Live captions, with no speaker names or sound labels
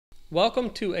Welcome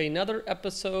to another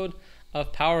episode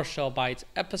of PowerShell Bytes,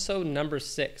 episode number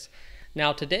 6.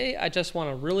 Now today I just want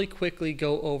to really quickly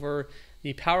go over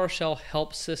the PowerShell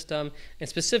help system and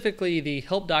specifically the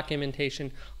help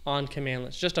documentation on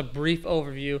commandlets. Just a brief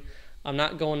overview. I'm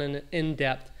not going in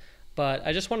depth, but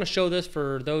I just want to show this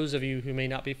for those of you who may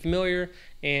not be familiar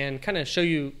and kind of show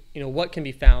you, what can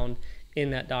be found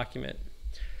in that document.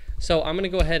 So I'm going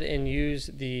to go ahead and use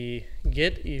the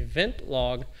get event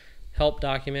log help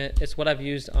document. It's what I've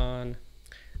used on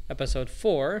episode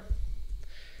 4.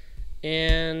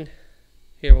 And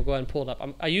here, we'll go ahead and pull it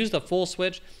up. I used the full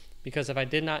switch because if I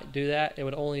did not do that, it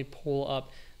would only pull up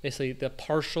basically the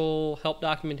partial help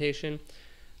documentation,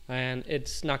 and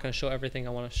it's not going to show everything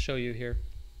I want to show you here.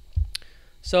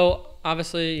 So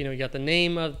obviously, you got the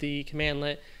name of the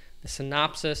commandlet, the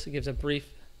synopsis, it gives a brief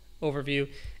overview,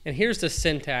 and here's the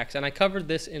syntax. And I covered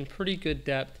this in pretty good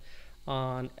depth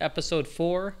on episode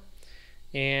 4,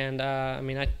 and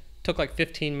I took like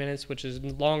 15 minutes, which is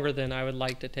longer than I would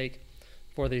like to take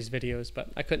for these videos, but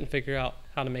I couldn't figure out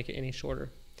how to make it any shorter.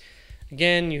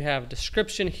 Again, you have a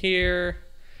description here,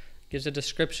 gives a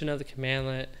description of the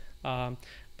commandlet,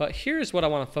 but here's what I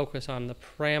want to focus on, the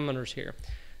parameters here.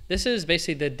 This is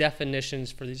basically the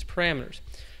definitions for these parameters.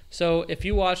 So if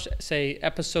you watch, say,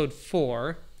 episode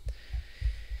 4,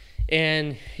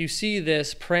 and you see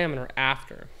this parameter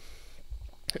after,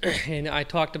 and I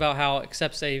talked about how it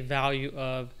accepts a value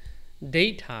of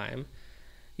date time.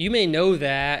 You may know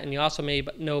that, and you also may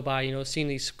know by seeing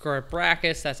these square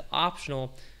brackets. That's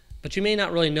optional, but you may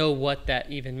not really know what that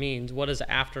even means. What does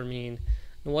after mean,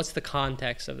 and what's the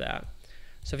context of that?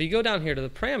 So if you go down here to the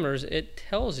parameters, it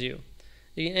tells you,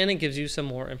 and it gives you some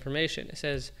more information. It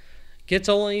says gets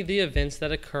only the events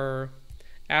that occur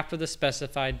after the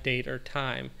specified date or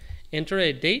time. Enter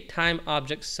a date time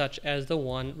object such as the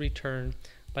one returned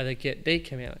by the get date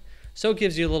command. So it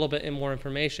gives you a little bit more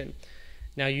information.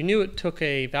 Now you knew it took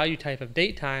a value type of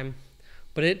date time,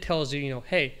 but it tells you,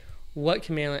 hey, what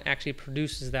commandlet actually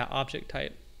produces that object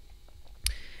type.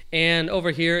 And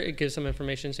over here it gives some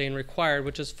information saying required,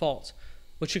 which is false,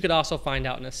 which you could also find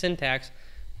out in a syntax,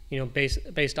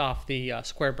 based off the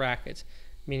square brackets,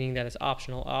 meaning that it's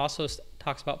optional. It also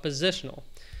talks about positional.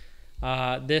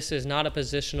 This is not a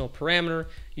positional parameter.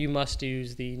 You must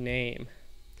use the name.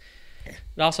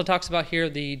 It also talks about here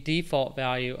the default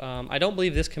value. I don't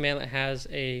believe this commandlet has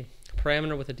a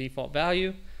parameter with a default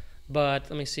value, but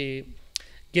let me see.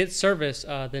 Get service,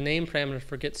 the name parameter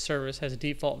for get service has a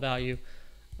default value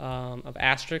of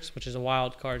asterisk, which is a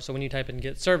wildcard. So when you type in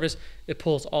get service, it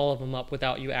pulls all of them up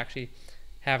without you actually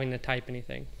having to type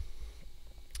anything.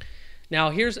 Now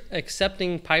here's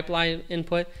accepting pipeline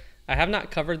input. I have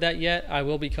not covered that yet. I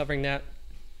will be covering that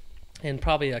in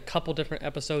probably a couple different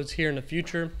episodes here in the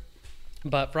future.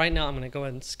 But for right now, I'm going to go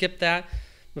ahead and skip that.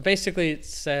 But basically, it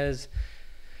says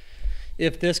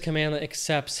if this commandlet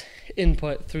accepts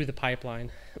input through the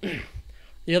pipeline.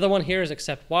 The other one here is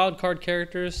accept wildcard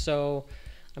characters. So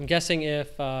I'm guessing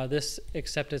if this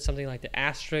accepted something like the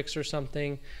asterisk or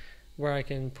something, where I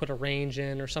can put a range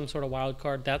in or some sort of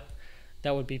wildcard,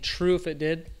 that would be true if it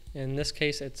did. In this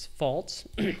case, it's false.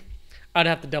 I'd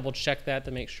have to double check that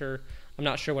to make sure. I'm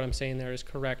not sure what I'm saying there is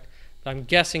correct, but I'm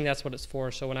guessing that's what it's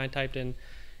for. So when I typed in,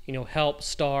 help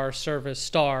star service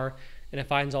star, and it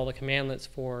finds all the commandlets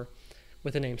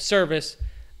with the name service,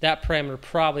 that parameter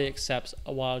probably accepts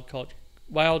a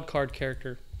wildcard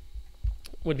character.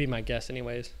 Would be my guess,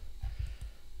 anyways.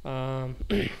 And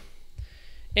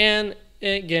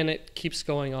again, it keeps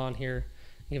going on here.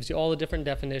 It gives you all the different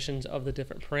definitions of the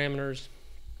different parameters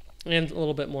and a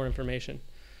little bit more information.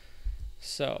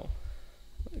 So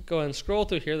go ahead and scroll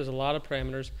through here. There's a lot of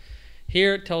parameters.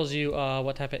 Here it tells you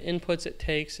what type of inputs it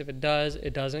takes. If it does,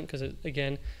 it doesn't, because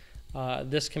again,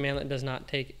 this commandlet does not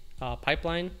take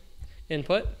pipeline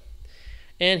input.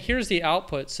 And here's the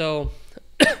output. So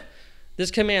this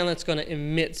commandlet's going to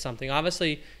emit something.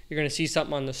 Obviously, you're going to see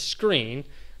something on the screen,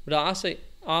 but also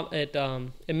it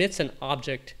emits an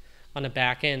object on the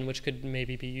back end, which could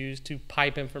maybe be used to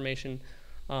pipe information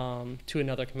to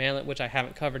another commandlet, which I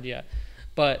haven't covered yet.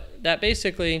 But that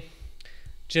basically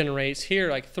generates here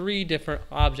like 3 different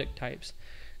object types.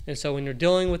 And so when you're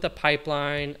dealing with a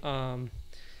pipeline,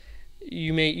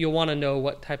 you'll want to know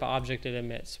what type of object it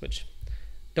emits, which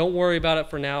don't worry about it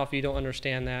for now if you don't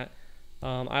understand that.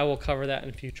 I will cover that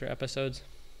in future episodes,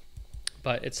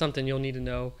 but it's something you'll need to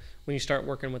know when you start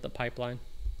working with a pipeline.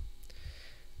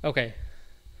 Okay,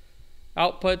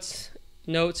 outputs,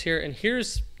 notes here, and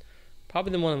here's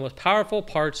probably one of the most powerful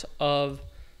parts of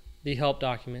the help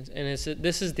documents, and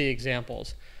this is the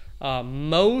examples.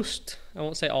 Most, I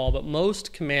won't say all, but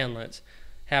most commandlets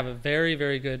have a very,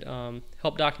 very good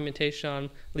help documentation on,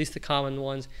 at least the common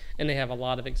ones, and they have a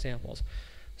lot of examples.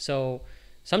 So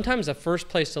sometimes the first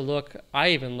place to look, I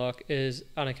even look, is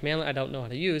on a commandlet I don't know how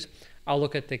to use. I'll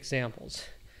look at the examples.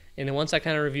 And then once I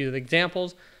kind of review the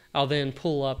examples, I'll then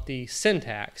pull up the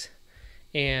syntax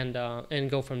and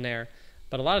go from there.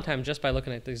 But a lot of times, just by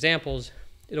looking at the examples,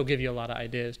 it'll give you a lot of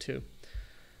ideas too.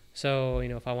 So,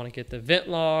 if I want to get the event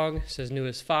log, it says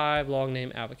newest 5, log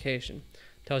name application.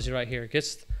 Tells you right here, it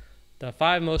gets the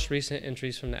 5 most recent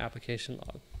entries from the application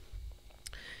log.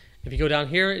 If you go down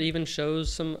here, it even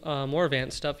shows some more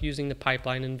advanced stuff using the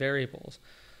pipeline and variables.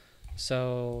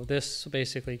 So this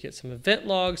basically gets some event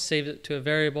logs, saves it to a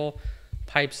variable,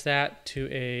 pipes that to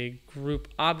a group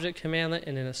object commandlet,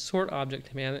 and then a sort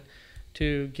object commandlet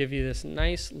to give you this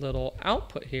nice little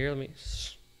output here.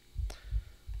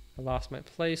 I lost my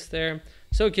place there.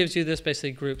 So it gives you this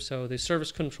basically group. So the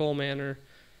service control manager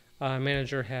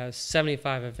has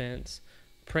 75 events.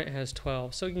 Print has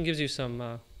 12. So it gives you some,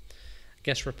 I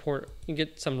guess, report. You can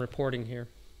get some reporting here.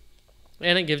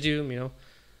 And it gives you,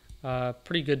 a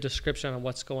pretty good description of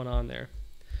what's going on there.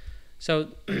 So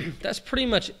that's pretty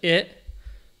much it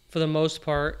for the most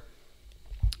part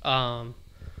of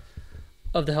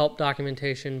the help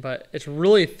documentation. But it's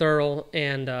really thorough,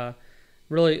 and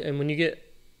when you get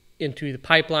into the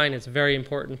pipeline, it's very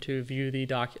important to view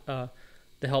the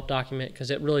help document, because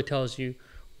it really tells you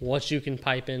what you can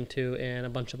pipe into and a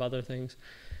bunch of other things.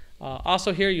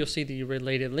 Also here you'll see the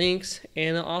related links,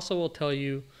 and it also will tell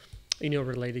you,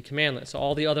 related commandlets. So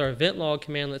all the other event log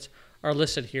commandlets are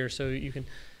listed here, so you can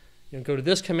go to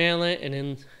this commandlet and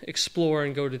then explore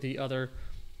and go to the other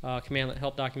commandlet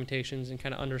help documentations and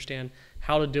kind of understand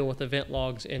how to deal with event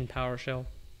logs in PowerShell.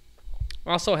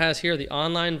 Also has here the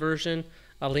online version,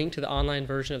 a link to the online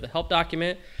version of the help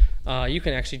document. You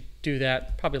can actually do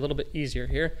that probably a little bit easier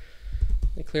here.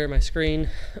 Let me clear my screen.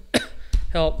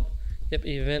 Help,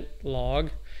 event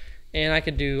log, and I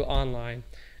could do online,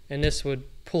 and this would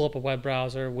pull up a web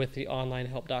browser with the online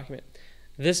help document.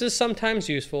 This is sometimes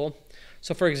useful.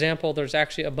 So for example, there's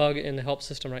actually a bug in the help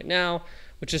system right now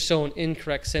which is showing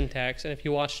incorrect syntax, and if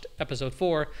you watched episode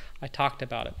 4, I talked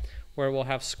about it, where we'll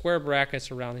have square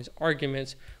brackets around these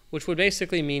arguments, which would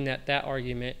basically mean that that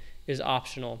argument is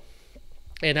optional.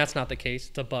 And that's not the case,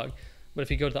 it's a bug. But if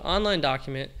you go to the online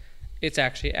document, it's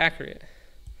actually accurate.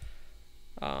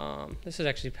 This is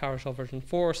actually PowerShell version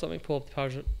 4, so let me pull up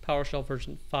the PowerShell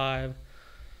version 5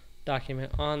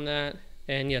 document on that.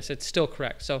 And yes, it's still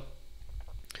correct. So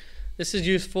this is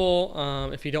useful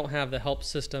if you don't have the help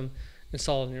system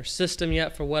installed in your system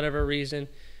yet for whatever reason.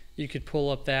 You could pull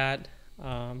up that.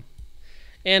 And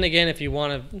again, if you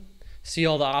want to see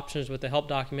all the options with the help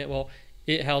document, well,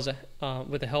 it has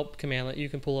with the help commandlet, you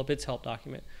can pull up its help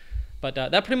document. But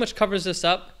that pretty much covers this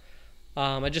up.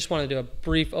 I just want to do a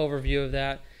brief overview of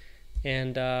that.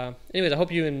 And anyways, I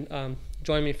hope you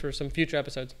join me for some future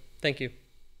episodes. Thank you.